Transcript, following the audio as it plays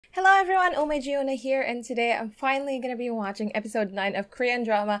Hello everyone, Giona here, and today I'm finally going to be watching episode 9 of Korean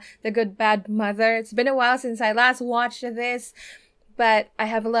drama, The Good Bad Mother. It's been a while since I last watched this, but I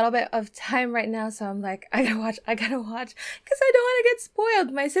have a little bit of time right now, so I'm like, I gotta watch, because I don't want to get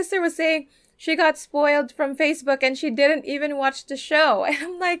spoiled. My sister was saying she got spoiled from Facebook and she didn't even watch the show, and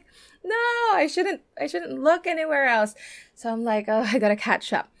I'm like, no, I shouldn't look anywhere else. So I'm like, oh, I gotta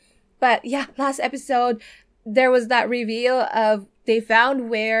catch up. But yeah, last episode, there was that reveal of they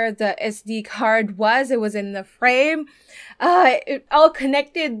found where the SD card was. It was in the frame. It all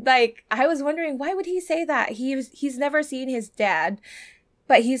connected. Like, I was wondering, why would he say that? He's never seen his dad,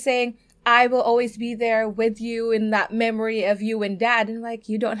 but he's saying, I will always be there with you in that memory of you and dad. And like,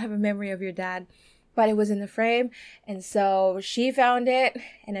 you don't have a memory of your dad, but it was in the frame. And so she found it.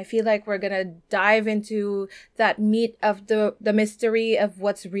 And I feel like we're going to dive into that meat of the mystery of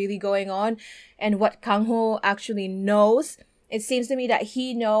what's really going on and what Kang-ho actually knows. It seems to me that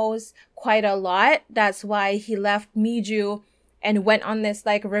he knows quite a lot. That's why he left Miju and went on this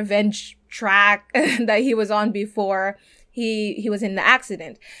like revenge track that he was on before he was in the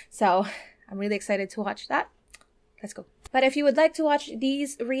accident. So I'm really excited to watch that. Let's go. But if you would like to watch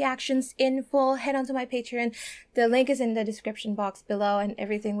these reactions in full, head on to my Patreon. The link is in the description box below, and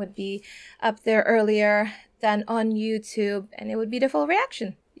everything would be up there earlier than on YouTube, and it would be the full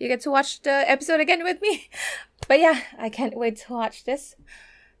reaction. You get to watch the episode again with me. But yeah, I can't wait to watch this.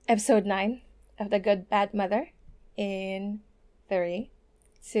 Episode 9 of The Good Bad Mother in 3,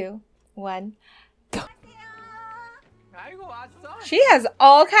 2, 1, go. She has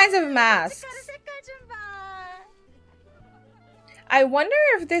all kinds of masks. I wonder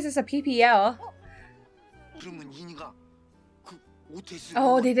if this is a PPL.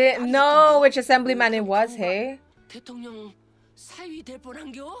 Oh, they didn't know which assemblyman it was, hey?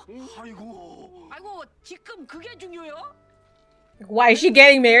 Why is she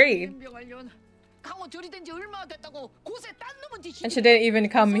getting married? And she didn't even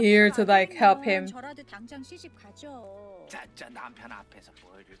come here to like help him.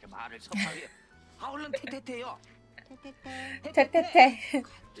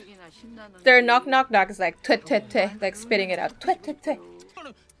 Their knock knock knock is like twit twit twit, like spitting it out. Twit twit twit.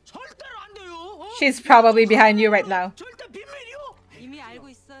 She's probably behind you right now.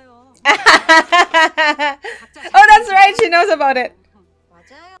 Oh, that's right, she knows about it.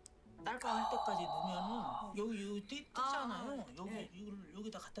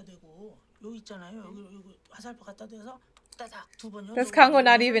 Does Kang-ho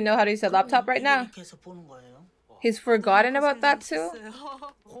not even know how to use a laptop right now? He's forgotten about that too?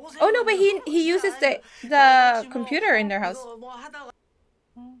 Oh no, but he uses the computer in their house.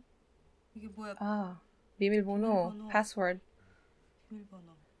 Ah, 비밀번호, password.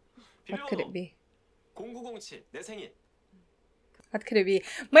 What could it be? What could it be?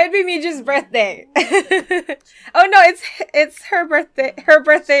 Might be Miju's birthday. Oh no, it's her birthday. Her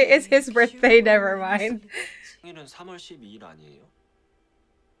birthday is his birthday. Never mind. You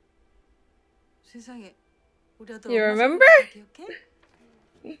remember?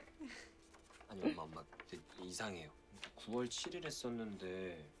 아니 엄마 이상해요. 9월 7일에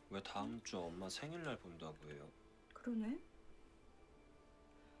썼는데 왜 다음 주 엄마 생일날 본다고 해요? 그러네.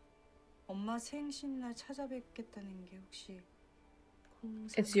 엄마 생신날 찾아뵙겠다는 게 혹시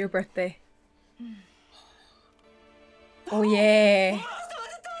It's your birthday. Oh yeah.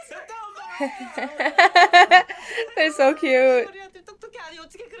 They're so cute.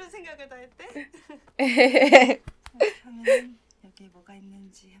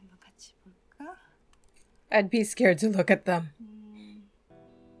 I'd be scared to look at them.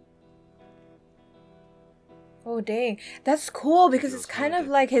 Oh dang, that's cool because it's kind of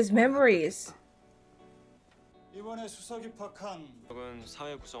like his memories.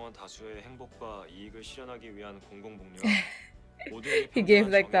 사회 구성원 다수의 행복과 이익을 실현하기 위한 공공복리와 He gave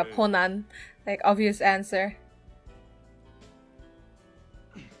like the Ponan, like obvious answer.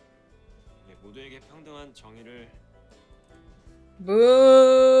 모두에게 평등한 정의를.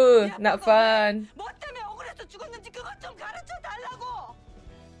 Boo! Not fun.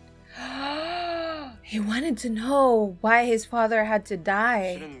 He wanted to know why his father had to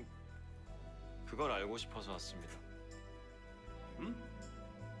die. 실은 그걸 알고 싶어서 왔습니다.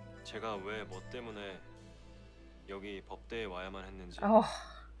 제가 왜 뭐 때문에 여기 법대에 와야만 했는지.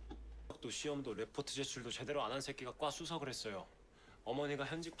 또 시험도 레포트 제출도 제대로 안 한 새끼가 과 수석을 했어요. 어머니가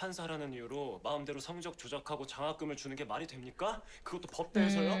현직 판사라는 이유로 마음대로 성적 조작하고 장학금을 주는 게 말이 됩니까? 그것도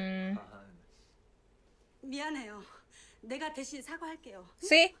법대에서요? 미안해요. 내가 대신 사과할게요.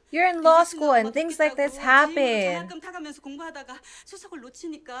 See? You're in law school and things like this happen. 장학금 타가면서 공부하다가 수석을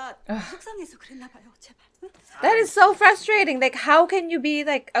놓치니까 속상해서 그랬나 봐요. 제발. That is so frustrating. Like, how can you be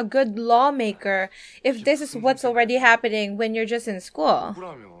like a good lawmaker if this is what's already happening when you're just in school?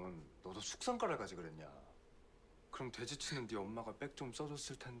 그러면 너도 숙성가를 가지 그랬냐? 그럼 돼지치는 네 엄마가 백 좀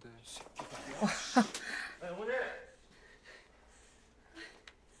써줬을 텐데. 어머니.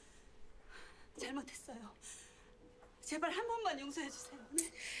 잘못했어요. 제발 한 번만 용서해 주세요.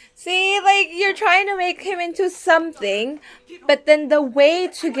 See, like, you're trying to make him into something, but then the way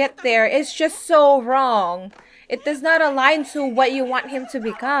to get there is just so wrong. It does not align to what you want him to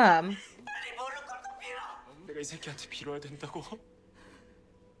become. 내가 이 새끼한테 빌어야 된다고?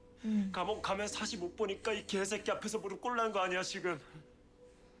 감옥 가면 다시 못 보니까 이 개새끼 앞에서 무릎 꿇는 거 아니야 지금?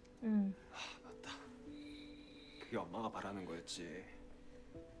 맞다. 그게 엄마가 바라는 거였지.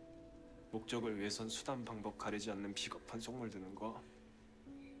 목적을 위해선 수단 방법 가리지 않는 비겁한 속물 드는 거.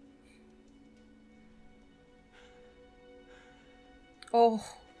 Oh.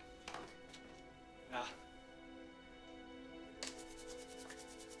 야,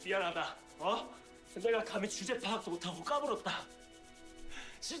 미안하다. 어? 내가 감히 주제 파악도 못하고 까불었다.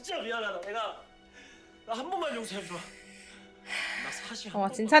 진짜 미안하다. 내가 나 한 번만 용서해줘. 나 사실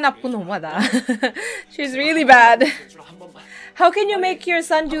한 진짜 나쁜 엄마다. She's really bad. 한 번만. How can you make your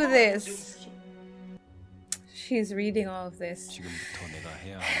son do this? She's reading all of this. 지금부터 내가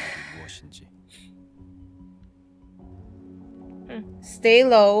해야 할 일이 무엇인지. Stay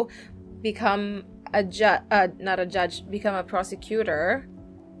low, become a not a judge, become a prosecutor.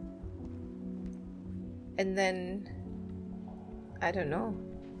 And then I don't know.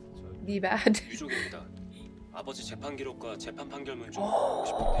 Be bad. 유족입니다. 아버지 재판 기록과 재판 판결문 좀 Oh,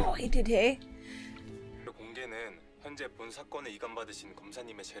 보고 he did it. 공개는 현재 본 사건에 이관받으신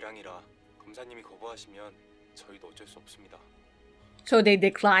검사님의 재량이라 검사님이 거부하시면 저희도 어쩔 수 없습니다. So they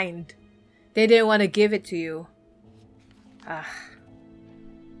declined. They didn't want to give it to you. Ah.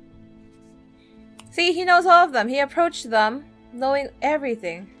 See, he knows all of them. He approached them knowing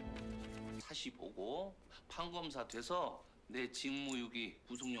everything. 다시 보고 판검사 돼서 내 직무유기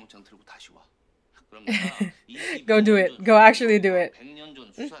구속영장 들고 다시 와. 그럼 내가 Go do it. Go actually do it. 100년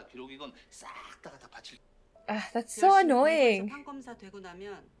전 수사 기록이건 싹 다 바칠. Ah, that's so annoying. 판검사 되고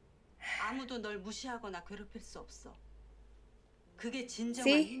나면 아무도 널 무시하거나 괴롭힐 수 없어. 그게 진정한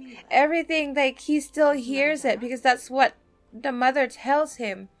See, 힘인 거야. everything, like, he still hears it because that's what the mother tells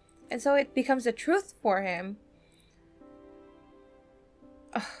him. And so it becomes the truth for him.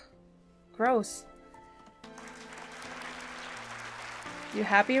 Ugh, gross. You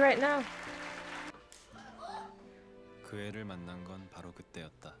happy right now? 그 애를 만난 건 바로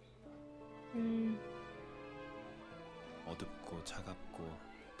그때였다. 어둡고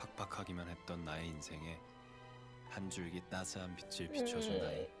차갑고 팍팍하기만 했던 나의 인생에 한 줄기 따스한 빛을 비춰준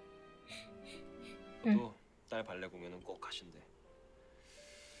아이. 저도 딸 발레 공연은 꼭 가신대.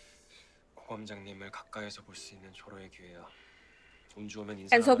 고검장님을 가까이서 볼 수 있는 절호의 기회야. 돈 주면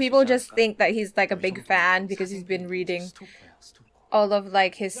인사. And so people just think that he's like a big fan because he's been reading all of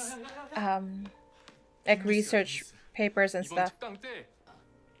like his like research papers and stuff.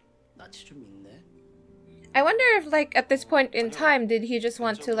 I wonder if like at this point in time did he just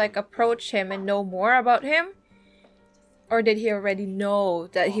want to like approach him and know more about him? Or did he already know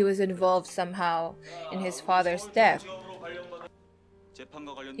that he was involved somehow in his father's death?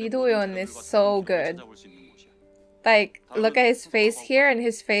 Lee Do-yeon is so good. Like, look at his face here and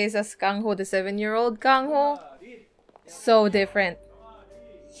his face as Kang-ho, the 7-year-old Kang-ho. So different.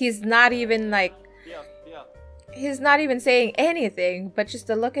 He's not even like... He's not even saying anything, but just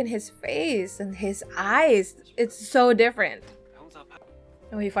the look in his face and his eyes, it's so different.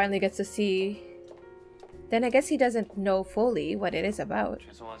 And he finally gets to see... Then I guess he doesn't know fully what it is about.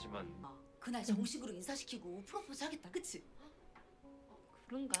 죄송하지만 그날 정식으로 인사시키고 프로포즈 하겠다, 그치?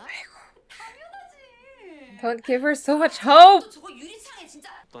 그런가? 당연하지. Don't give her so much hope. 저거 유리창에 진짜.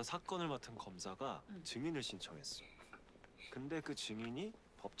 어떤 사건을 맡은 검사가 증인을 신청했어. 근데 그 증인이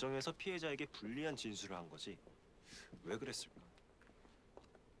법정에서 피해자에게 불리한 진술을 한 거지. 왜 그랬을까?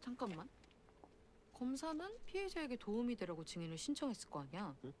 잠깐만. 검사는 피해자에게 도움이 되라고 증인을 신청했을 거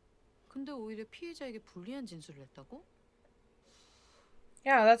아니야? 응? 근데 오히려 피해자에게 불리한 진술을 했다고?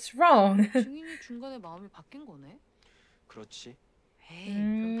 Yeah, that's wrong. 증인이 중간에 마음이 바뀐 거네? 그렇지. 에이,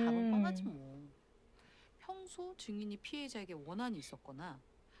 그럼 답은 뻔하지 뭐. 평소 증인이 피해자에게 원한이 있었거나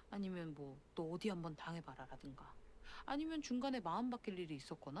아니면 뭐 너 어디 한번 당해봐라라든가 아니면 중간에 마음 바뀔 일이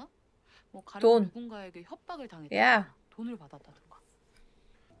있었거나 뭐 가령 돈. 누군가에게 협박을 당했다거나 Yeah. 돈을 받았다든가.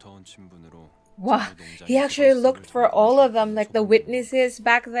 더운 친분으로 Wow, he actually looked for all of them, like the witnesses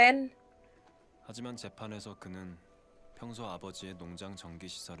back then. 하지만 재판에서 그는 평소 아버지의 농장 전기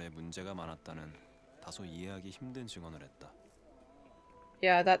시설에 문제가 많았다는 다소 이해하기 힘든 증언을 했다.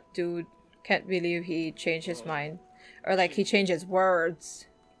 Yeah, that dude can't believe he changed his mind. Or like he changed his words.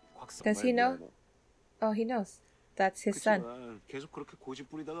 Does he know? Oh, he knows. That's his son. 계속 그렇게 고집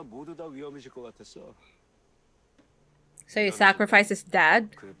부리다가 모두 다 위험해질 것 같았어. So he sacrificed his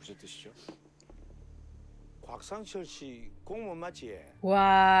dad? 그게 무슨 뜻이죠? 곽상철 씨 공무원 맞지?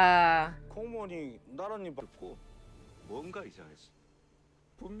 와. 공무원이 나란히 받고 뭔가 이상했어.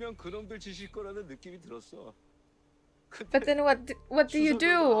 분명 그놈들 짓일 거라는 느낌이 들었어. But then what do you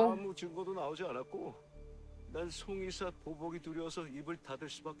do? 아무 증거도 나오지 않았고 난 송이사 보복이 두려워서 입을 닫을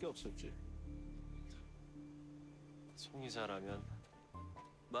수밖에 없었지. 송이사라면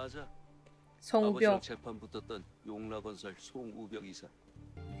맞아. 송우병. 아버지랑 재판 붙었던 용라건설 송우병 이사.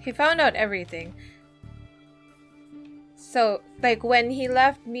 He found out everything. So, like when he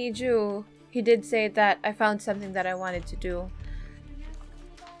left Miju, he did say that I found something that I wanted to do.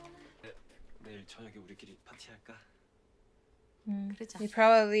 내일 저녁에 우리끼리 파티할까? 그러자. He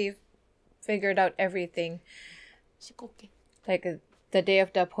probably figured out everything. 씻고 올게. Like the day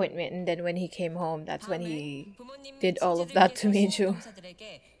of the appointment, and then when he came home, that's when he did all of that to Miju.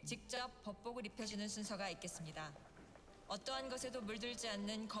 검사들에게 직접 법복을 입혀주는 순서가 있겠습니다. 어떠한 것에도 물들지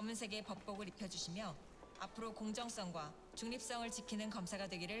않는 검은색의 법복을 입혀주시며 앞으로 공정성과 중립성을 지키는 검사가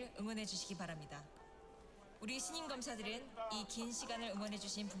되기를 응원해 주시기 바랍니다. 우리 신임 검사들은 이 긴 시간을 응원해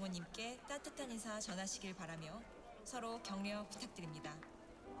주신 부모님께 따뜻한 인사 전하시길 바라며 서로 격려 부탁드립니다.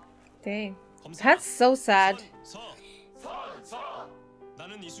 Dang. That's so sad.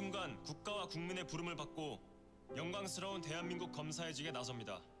 나는 이 순간 국가와 국민의 부름을 받고 영광스러운 대한민국 검사의직에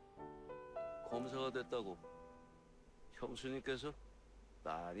나섭니다. 검사가 됐다고 형수님께서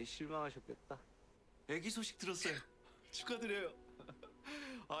많이 실망하셨겠다. 애기 소식 들었어요. 축하드려요.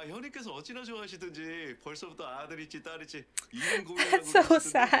 아, 형님께서 어찌나 좋아하시든지 벌써부터 아들일지 딸일지 이런 고민하고 So 계시던데.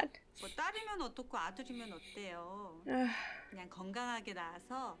 sad. 뭐 딸이면 어떻고 아들이면 어때요? 그냥 건강하게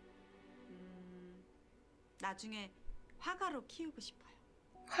낳아서 나중에 화가로 키우고 싶어요.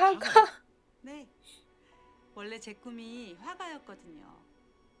 화가? 네. 원래 제 꿈이 화가였거든요.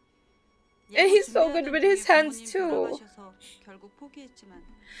 And he's so good with his hands too. 돌아가셔서 결국 포기했지만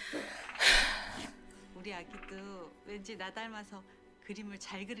우리 아기도 왠지 나 닮아서 그림을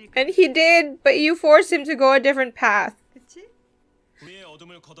잘 그릴 거야. And he did, but you forced him to go a different path. 그치? 우리의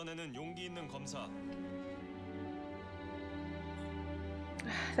어둠을 걷어내는 용기 있는 검사.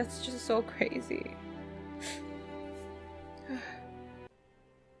 That's just so crazy.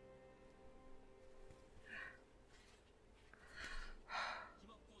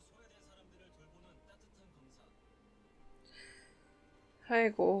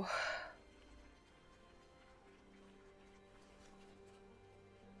 아이고.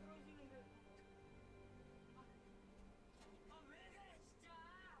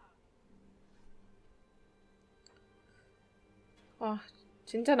 아,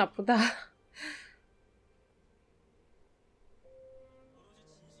 진짜 나쁘다.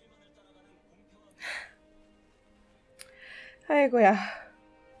 아이고야.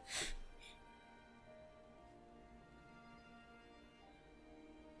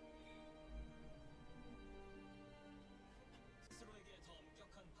 스스로에게 더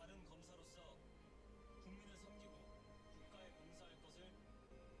엄격한 바른 검사로서 국민을 섬기고 국가에 봉사할 것을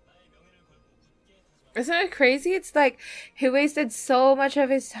나의 명예를 걸고 굳게 다짐합니다. Isn't it crazy? It's like he wasted so much of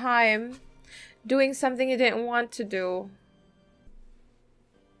his time doing something he didn't want to do.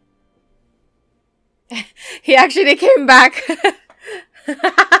 He actually came back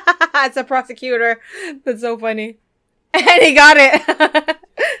as a prosecutor. That's so funny. And he got it.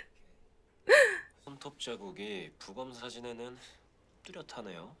 손톱 자국이 부검 사진에는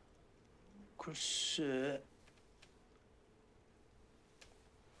뚜렷하네요. 글쎄,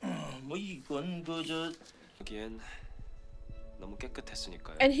 뭐 이건 그저 여기엔 너무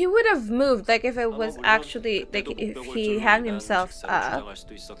깨끗했으니까요. And he would have moved, like if it was actually, like if he hanged himself up,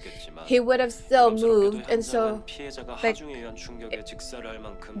 he would have still moved, and so like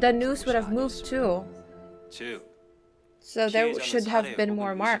the noose would have moved too. So there should have been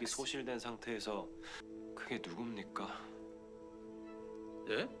more marks. 소실된 상태에서 그게 누굽니까?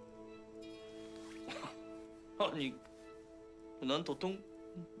 예? 아니, 난 도통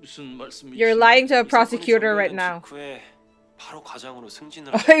무슨 말씀이신지. You're lying to a prosecutor right now. 바로 과장으로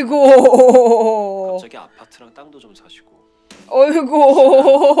승진을 아이고. 갑자기 아파트랑 땅도 좀 사시고. 아이고.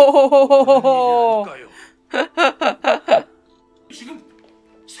 지금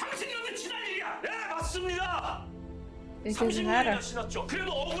 30년이 지난 일이야. 네, 맞습니다. 30년이나 지났죠.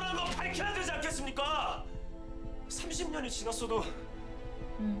 그래도 억울한 거 밝혀야 되지 않겠습니까? 30년이 지났어도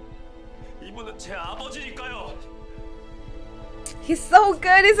이분은 제 아버지니까요. He's so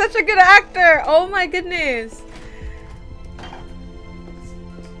good. He's such a good actor. Oh my goodness.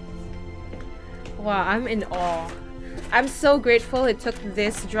 Wow, I'm in awe. I'm so grateful it took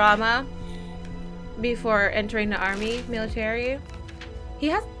this drama before entering the army, military.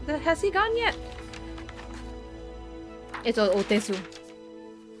 Has he gone yet? It's Otesu.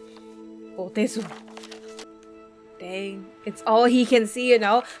 Otesu. Dang. It's all he can see, you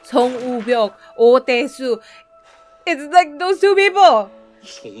know? Song Woo-byuk, Otesu. It's like those two people.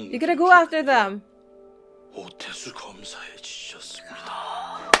 You gotta go after them. 오태수 검사에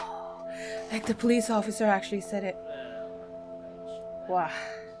지셨습니다. Like the police officer actually said it. Wow.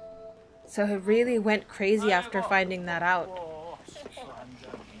 So he really went crazy after finding that out.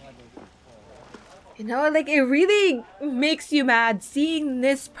 You know, like it really makes you mad seeing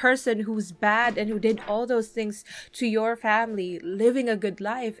this person who's bad and who did all those things to your family living a good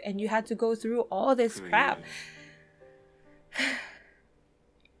life, and you had to go through all this crap.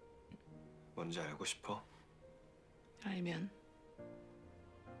 뭔지 알고 싶어? 알면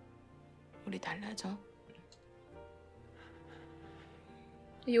우리 달라져.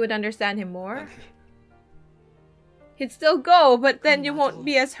 You would understand him more. He'd still go, but then you won't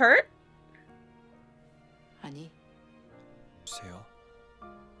be as hurt. 아니. 보세요.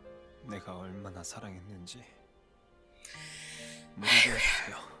 내가 얼마나 사랑했는지 모르게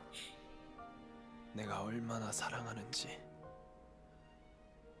해주세요. 내가 얼마나 사랑하는지.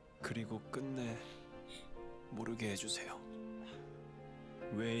 그리고 끝내 모르게 해주세요.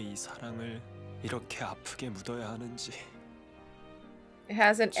 왜 이 사랑을 이렇게 아프게 묻어야 하는지. It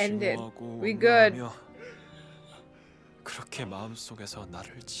hasn't ended. We good. 그렇게 마음속에서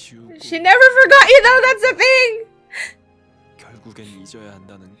나를 지우고. She never forgot you though, that's the thing. 결국엔 잊어야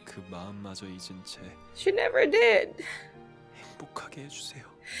한다는 그 마음마저 잊은 채. She never did. 행복하게 해주세요.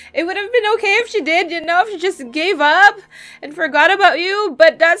 It would have been okay if she did, you know, if she just gave up and forgot about you,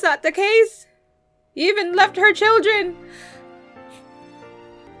 but that's not the case. You even left her children.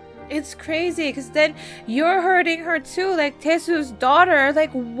 It's crazy, because then you're hurting her too, like Taesu's daughter.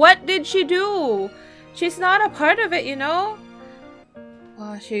 Like, what did she do? She's not a part of it, you know?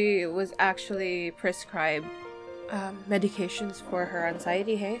 Well, she was actually prescribed medications for her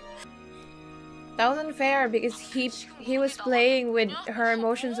anxiety, hey? That wasn't fair, because he was playing with her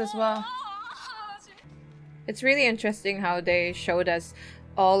emotions as well. It's really interesting how they showed us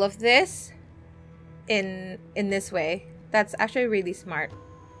all of this in this way. That's actually really smart.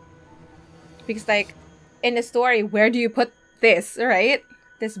 Because like in the story, where do you put this, right?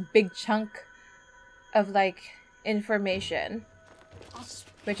 This big chunk of like information,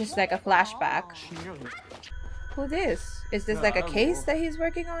 which is like a flashback. Who this? Is this like a case that he's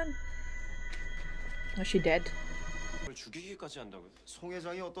working on? Was she dead? 죽이기까지 한다고요? 송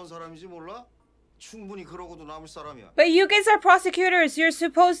회장이 어떤 사람인지 몰라? 충분히 그러고도 남을 사람이야. But you guys are prosecutors. You're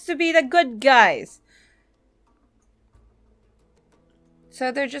supposed to be the good guys. So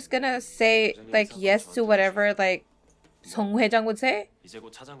they're just gonna say like yes to whatever like 송 회장 would say? 이제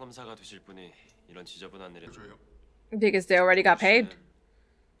곧 차장 검사가 되실 분이 이런 지저분한 일에 줘요. Because they already got paid.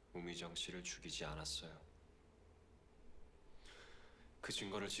 우미정 씨를 죽이지 않았어요. 그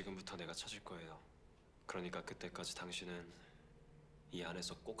증거를 지금부터 내가 찾을 거예요. 그러니까 그때까지 당신은 이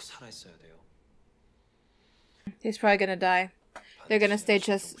안에서 꼭 살아 있어야 돼요. He's probably gonna die. They're gonna stage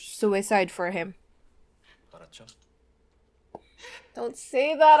a suicide for him. 알았죠? Don't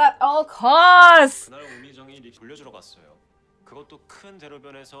say that at all costs. 그날 우미정이 돌려주러 갔어요. 그것도 큰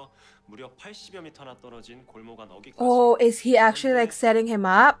대로변에서 무려 80여 미터나 떨어진 골목 안 어귀까지. Oh, is he actually like setting him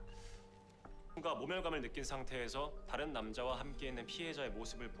up? 가 모멸감을 느낀 상태에서 다른 남자와 함께 있는 피해자의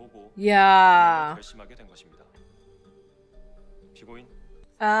모습을 보고 Yeah. 결심하게 된 것입니다. 피고인.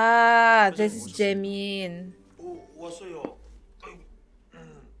 Ah, this is Jaemin. 왔어요.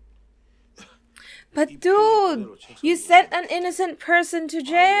 But dude, you sent an innocent person to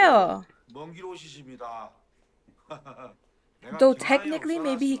jail. 먼 길 오시십니다. Though technically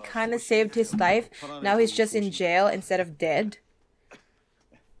maybe he kind of saved his life. Now he's just in jail instead of dead.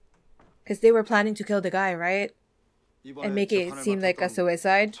 Because they were planning to kill the guy, right? And make it seem like a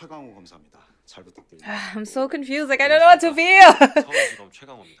suicide. 최강호 검사입니다. 잘 부탁드립니다. I'm so confused. Like, I don't know what to feel.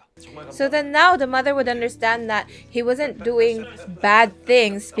 So then now the mother would understand that he wasn't doing bad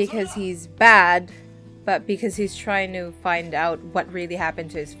things because he's bad, but because he's trying to find out what really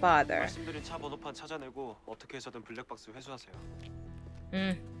happened to his father. 말씀드린 차 번호판 찾아내고 어떻게 해서든 블랙박스 회수하세요.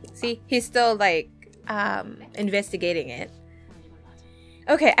 See, he's still like investigating it.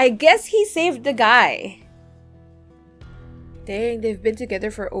 Okay, I guess he saved the guy. Dang, they've been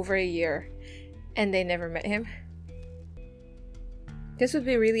together for over a year and they never met him. This would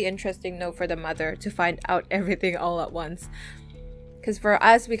be really interesting though for the mother to find out everything all at once. Because for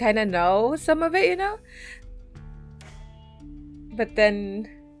us, we kind of know some of it, you know? But then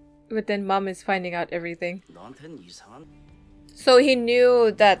mom is finding out everything. So he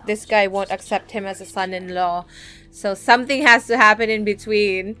knew that this guy won't accept him as a son-in-law. So something has to happen in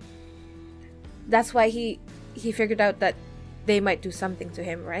between. That's why he figured out that they might do something to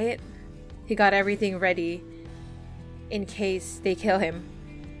him, right? He got everything ready in case they kill him.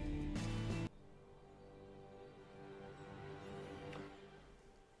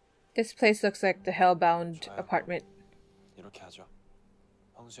 This place looks like the hellbound apartment. 이렇게 하죠.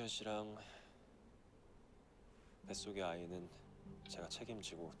 황수연 씨랑 뱃속의 아이는 제가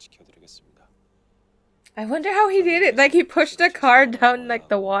책임지고 지켜드리겠습니다. I wonder how he did it. Like he pushed the car down like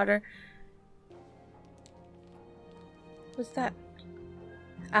the water. What's that?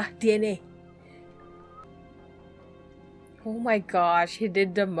 Ah, DNA. Oh my gosh, he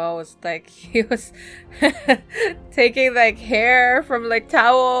did the most. Like he was taking like hair from like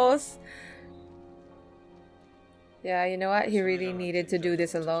towels. Yeah, you know what? He really needed to do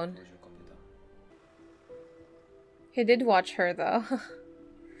this alone. He did watch her though.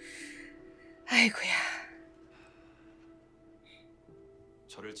 아이고야.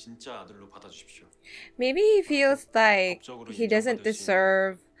 저를 진짜 아들로 받아주십시오. Maybe he feels like he doesn't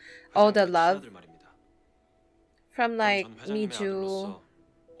deserve all the love from like Miju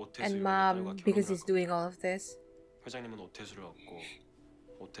and mom because he's doing all of this. 회장님은 오태수를 얻고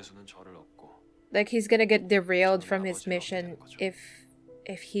오태수는 저를 얻고. Like he's gonna get derailed from his mission if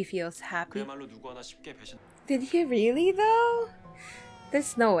he feels happy. 그야말로 누구 하나 쉽게 배신. Did he really though?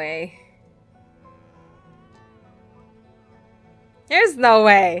 There's no way. There's no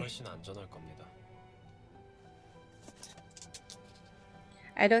way. 훨씬 안전할 겁니다.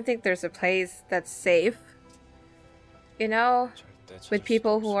 I don't think there's a place that's safe. You know, with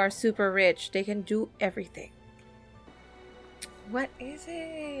people who are super rich, they can do everything. What is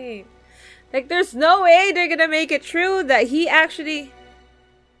it? Like, there's no way they're gonna make it true that he actually...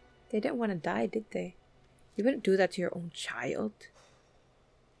 They didn't want to die, did they? You wouldn't do that to your own child.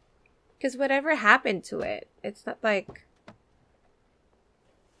 Because whatever happened to it, it's not like...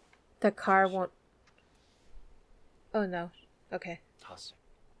 The car won't... Oh no. Okay.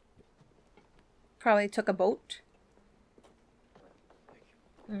 Probably took a boat.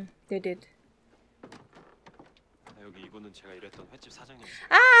 They did. 여기 이분은 제가 일했던 횟집 사장님이세요.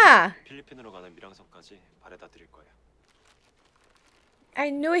 Ah! 필리핀으로 가는 밀항선까지 바래다 드릴 거예요. I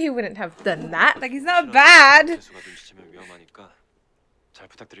knew he wouldn't have done that. Like, he's not bad. 오태수가 눈치채면 위험하니까 잘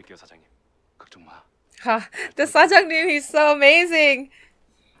부탁드릴게요, 사장님. 걱정 마. The 사장님, he's so amazing.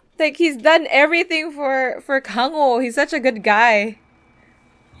 Like, he's done everything for Kang-ho. He's such a good guy.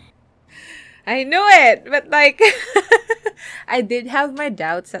 I knew it, but like, I did have my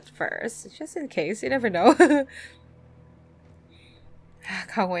doubts at first. Just in case, you never know.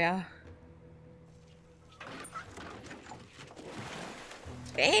 Kang-ho야.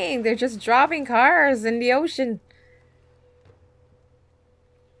 Dang, they're just dropping cars in the ocean.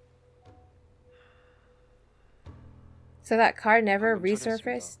 So that car never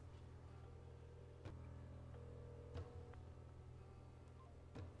resurfaced?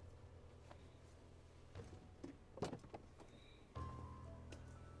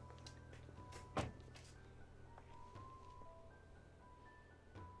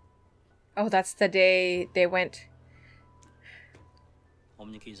 Oh, that's the day they went.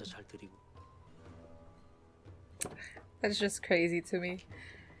 That's just crazy to me.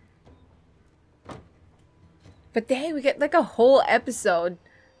 But dang, we get like a whole episode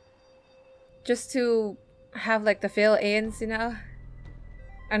just to have like the fill-ins, you know?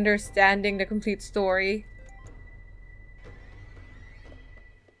 Understanding the complete story.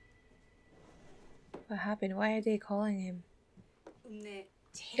 What happened? Why are they calling him?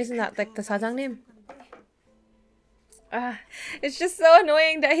 Isn't that like the 사장님? It's just so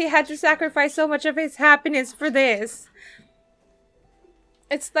annoying that he had to sacrifice so much of his happiness for this.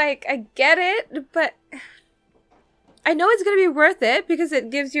 It's like, I get it, but I know it's gonna be worth it because it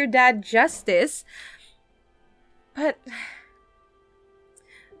gives your dad justice. But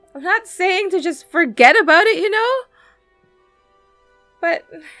I'm not saying to just forget about it, you know? But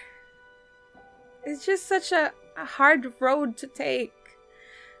it's just such a hard road to take.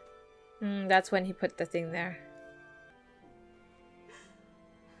 That's when he put the thing there.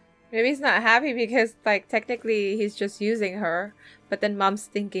 Maybe he's not happy because, like, technically he's just using her. But then mom's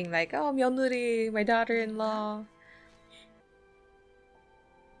thinking like, oh, 며느리, my daughter-in-law.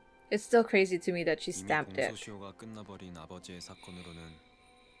 It's still crazy to me that she stamped it. 공소시효가 끝나버린 아버지의 사건으로는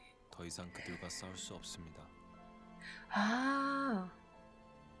더 이상 그들과 싸울 수 없습니다. Ah.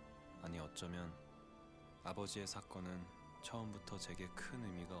 아니 어쩌면 아버지의 사건은 처음부터 제게 큰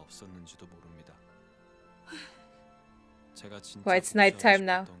의미가 없었는지도 모릅니다. 제가 진짜 Well, it's nighttime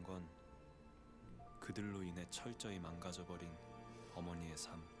now. 싶었던 건 그들로 인해 철저히 망가져버린 어머니의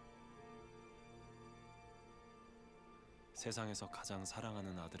삶. 세상에서 가장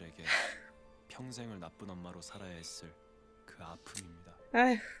사랑하는 아들에게 평생을 나쁜 엄마로 살아야 했을 그 아픔입니다.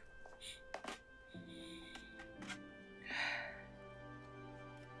 아휴.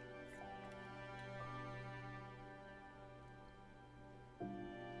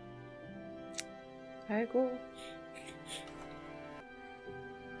 아이고.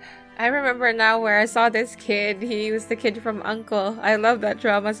 I remember now where I saw this kid. He was the kid from Uncle. I love that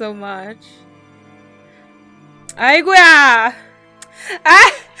drama so much. 아이고야!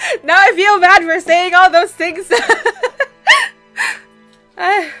 Ah! Now I feel bad for saying all those things.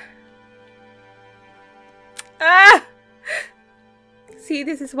 Ah! See,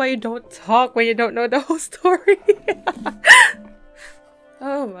 this is why you don't talk when you don't know the whole story.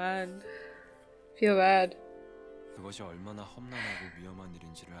 Oh man. Feel bad. 그것이 얼마나 험난하고 위험한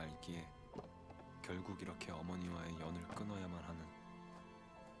일인지를 알기에 결국 이렇게 어머니와의 연을 끊어야만 하는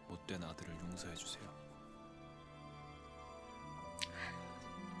못된 아들을 용서해 주세요.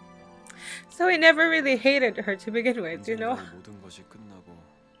 So he never really hated her to begin with, you know? 모든 것이 끝나고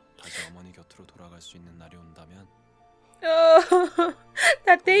다시 어머니 곁으로 돌아갈 수 있는 날이 온다면 Oh,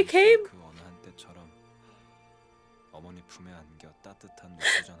 that day came. 그 어느 한때처럼 어머니 품에 안겨 따뜻한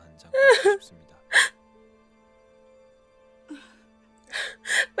녹두전 한 잔 마시고 싶습니다.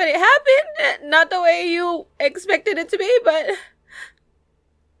 But it happened not the way you expected it to be, but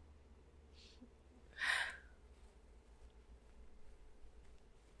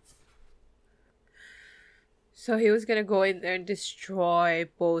so he was gonna go in there and destroy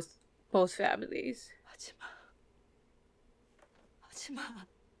both families. 하지마. 하지마.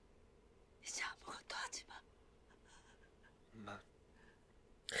 이제 아무것도 하지마.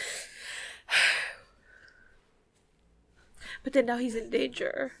 But then now he's in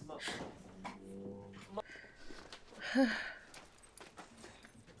danger.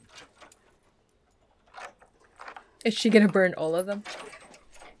 Is she gonna burn all of them?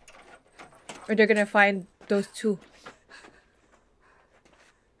 Or they're gonna find those two?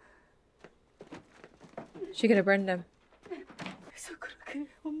 She gonna burn them? 그래서 그렇게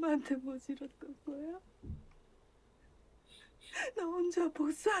엄마한테 모질었던 거야? 나 혼자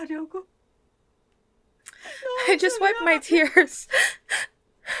복수하려고? I just wiped my tears.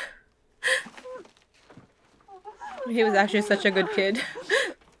 He was actually such a good kid.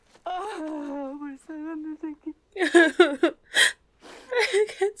 불쌍한 내 새끼. I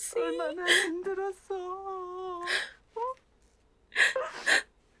can't see. 얼마나 힘들었어.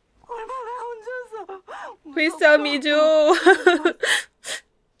 얼마나 혼자서. Please tell me, Joe.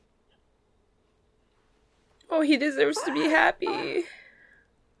 Oh, he deserves to be happy.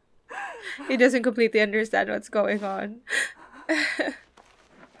 He doesn't completely understand what's going on.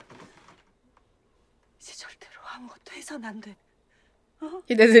 이제 절대로 아무것도 해선 안 돼.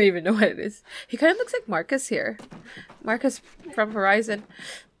 He doesn't even know what it is. He kind of looks like Marcus here. Marcus from Horizon.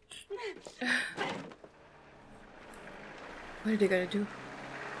 What are they gonna do?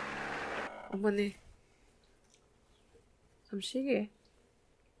 어머니. 잠시기.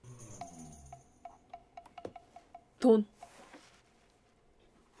 돈.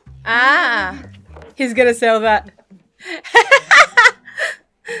 Ah! He's gonna sell that.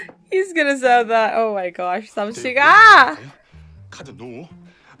 He's gonna sell that. Oh my gosh. 삼시가. 카드 노.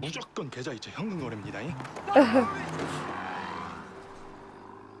 무조건 계좌이체 현금 거래입니다.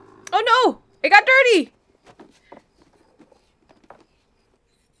 Oh no! It got dirty!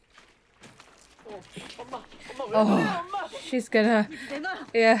 Oh, she's gonna...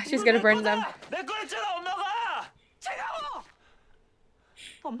 Yeah, she's gonna burn them. 내 거였잖아, 엄마가! 제가고!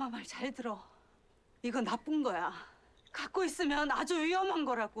 엄마 말 잘 들어. 이건 나쁜 거야. 갖고 있으면 아주 위험한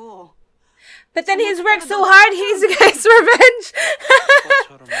거라고. But then he's worked so hard, he's gets revenge!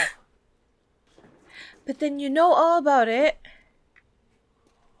 But then you know all about it.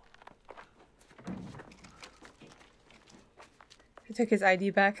 He took his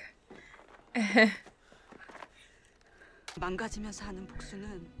ID back. 망가지면서 하는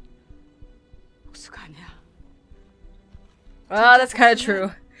복수는 복수가 아니야. Well, that's kind of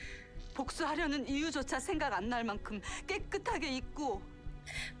true. 복수하려는 이유조차 생각 안 날 만큼 깨끗하게 있고.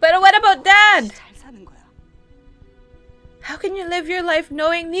 But what about Dad? 잘 사는 거야. How can you live your life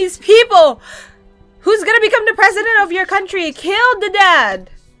knowing these people? Who's gonna become the president of your country? Killed the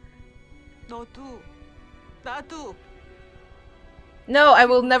dad. 너도 나도. No, I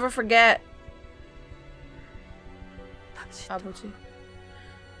will never forget. 아버지.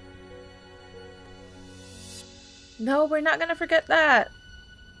 No, we're not gonna forget that.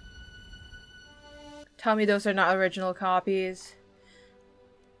 Tell me those are not original copies.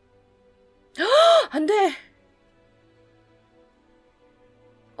 안 돼!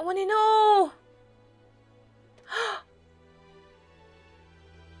 어머니, no!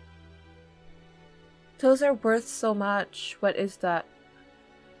 Those are worth so much. What is that?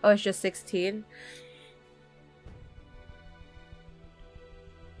 Oh, it's just 16?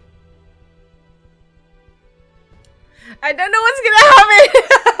 I don't know what's gonna happen!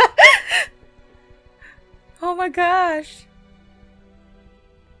 Oh my gosh.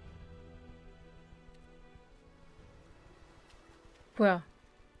 뭐야?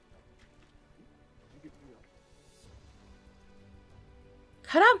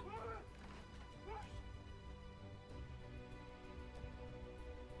 사람!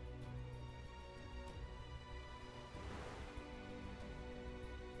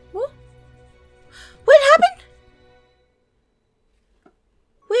 뭐? What happened?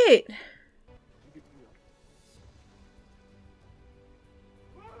 Wait.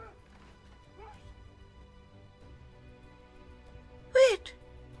 Wait.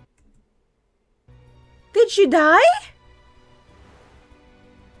 Did she die?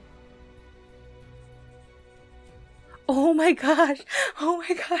 Oh my gosh. Oh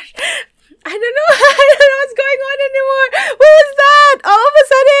my gosh. I don't know. I don't know what's going on anymore. What was that? All of a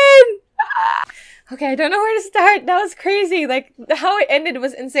sudden. Okay, I don't know where to start. That was crazy. Like, how it ended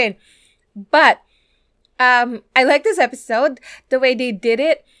was insane. But I like this episode, the way they did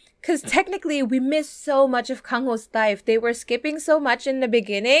it. Because technically, we missed so much of Kang Ho's life. They were skipping so much in the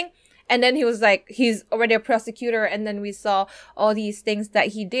beginning. And then he was like, he's already a prosecutor. And then we saw all these things that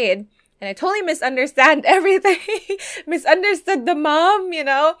he did. And I totally misunderstand everything. Misunderstood the mom, you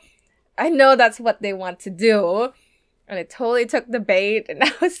know. I know that's what they want to do. And I totally took the bait. And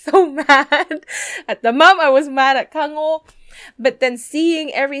I was so mad at the mom. I was mad at Kang Ho. But then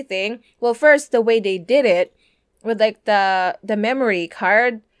seeing everything. Well, first, the way they did it. With like the memory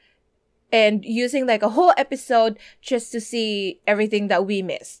card. And using like a whole episode just to see everything that we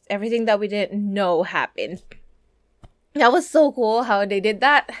missed. Everything that we didn't know happened. That was so cool how they did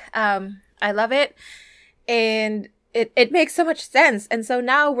that. I love it. And it makes so much sense. And so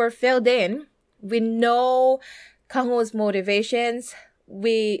now we're filled in. We know Kang Ho's motivations.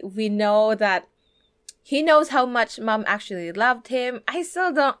 We know that he knows how much mom actually loved him. I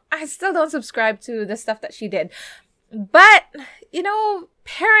still don't subscribe to the stuff that she did. But, you know,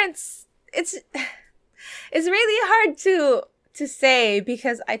 parents, it's really hard to say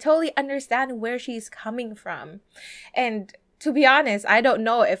because I totally understand where she's coming from. And to be honest, I don't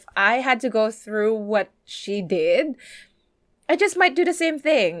know if I had to go through what she did. I just might do the same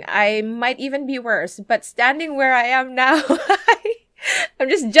thing. I might even be worse. But standing where I am now, I'm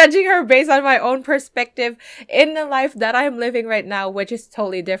just judging her based on my own perspective in the life that I'm living right now, which is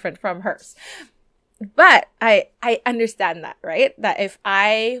totally different from hers. But I understand that, right? That if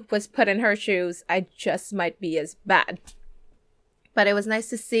I was put in her shoes, I just might be as bad. But it was nice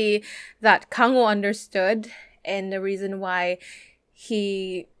to see that Kang Ho understood, and the reason why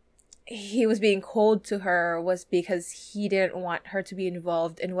he was being cold to her was because he didn't want her to be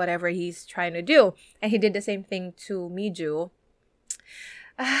involved in whatever he's trying to do. And he did the same thing to Miju.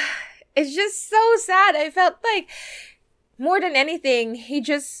 It's just so sad. I felt like more than anything,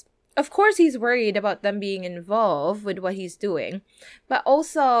 of course he's worried about them being involved with what he's doing. But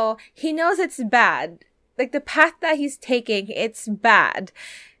also, he knows it's bad. Like, the path that he's taking, it's bad.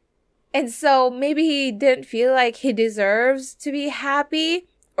 And so maybe he didn't feel like he deserves to be happy,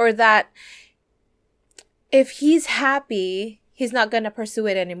 or that if he's happy, he's not going to pursue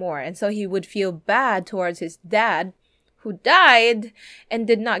it anymore. And so he would feel bad towards his dad, who died and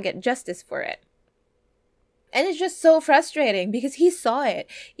did not get justice for it. And it's just so frustrating because he saw it.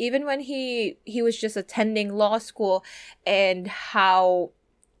 Even when he was just attending law school, and how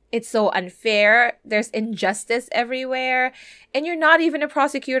it's so unfair. There's injustice everywhere. And you're not even a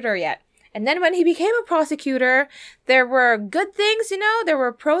prosecutor yet. And then when he became a prosecutor, there were good things, you know, there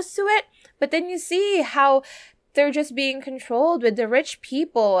were pros to it. But then you see how they're just being controlled with the rich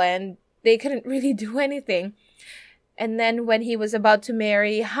people and they couldn't really do anything. And then when he was about to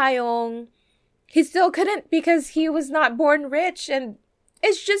marry Hayoung, he still couldn't because he was not born rich. And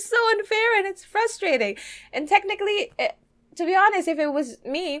it's just so unfair and it's frustrating. And technically, to be honest, if it was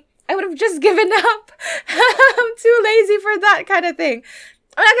me, I would have just given up. I'm too lazy for that kind of thing.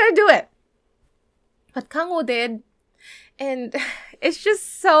 I'm not gonna do it. But Kang Ho did. And it's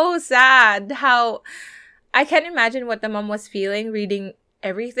just so sad how I can't imagine what the mom was feeling reading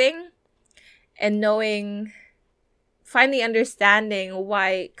everything and knowing, finally understanding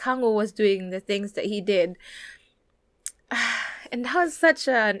why Kang Ho was doing the things that he did. and that was such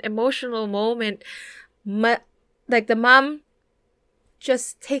an emotional moment. Like the mom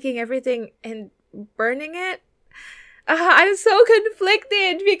just taking everything and burning it. I'm so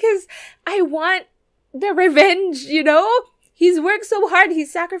conflicted because I want the revenge, you know? He's worked so hard,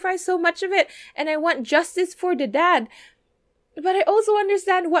 he's sacrificed so much of it, and I want justice for the dad. But I also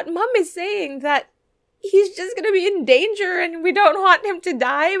understand what mom is saying, that he's just gonna be in danger and we don't want him to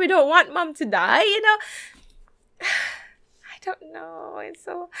die. We don't want mom to die, you know? I don't know. It's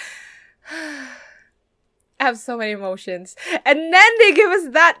so... I have so many emotions. And then they give us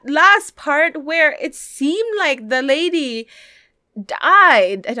that last part where it seemed like the lady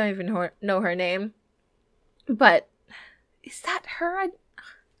died. I don't even know her name. But is that her?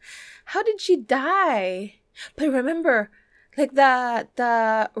 How did she die? But remember, like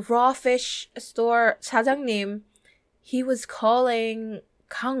the raw fish store 사장님, he was calling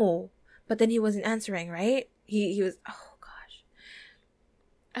Kangho, but then he wasn't answering, right? He was, oh gosh.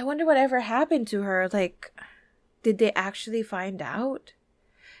 I wonder whatever happened to her. Like, did they actually find out?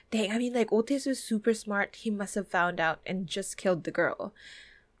 Dang, I mean, like, Otis was super smart. He must have found out and just killed the girl.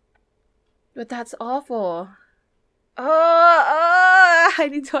 But that's awful. Oh, I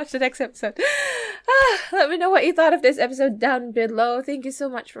need to watch the next episode. Let me know what you thought of this episode down below. Thank you so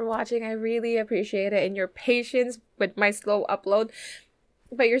much for watching. I really appreciate it, and your patience with my slow upload.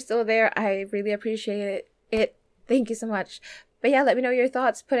 But you're still there. I really appreciate it. Thank you so much. But yeah, let me know your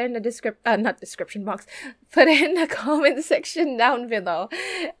thoughts. Put it in the not description box. Put it in the comment section down below,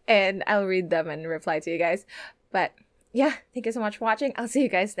 and I'll read them and reply to you guys. But yeah, thank you so much for watching. I'll see you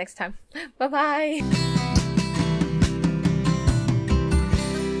guys next time. Bye bye.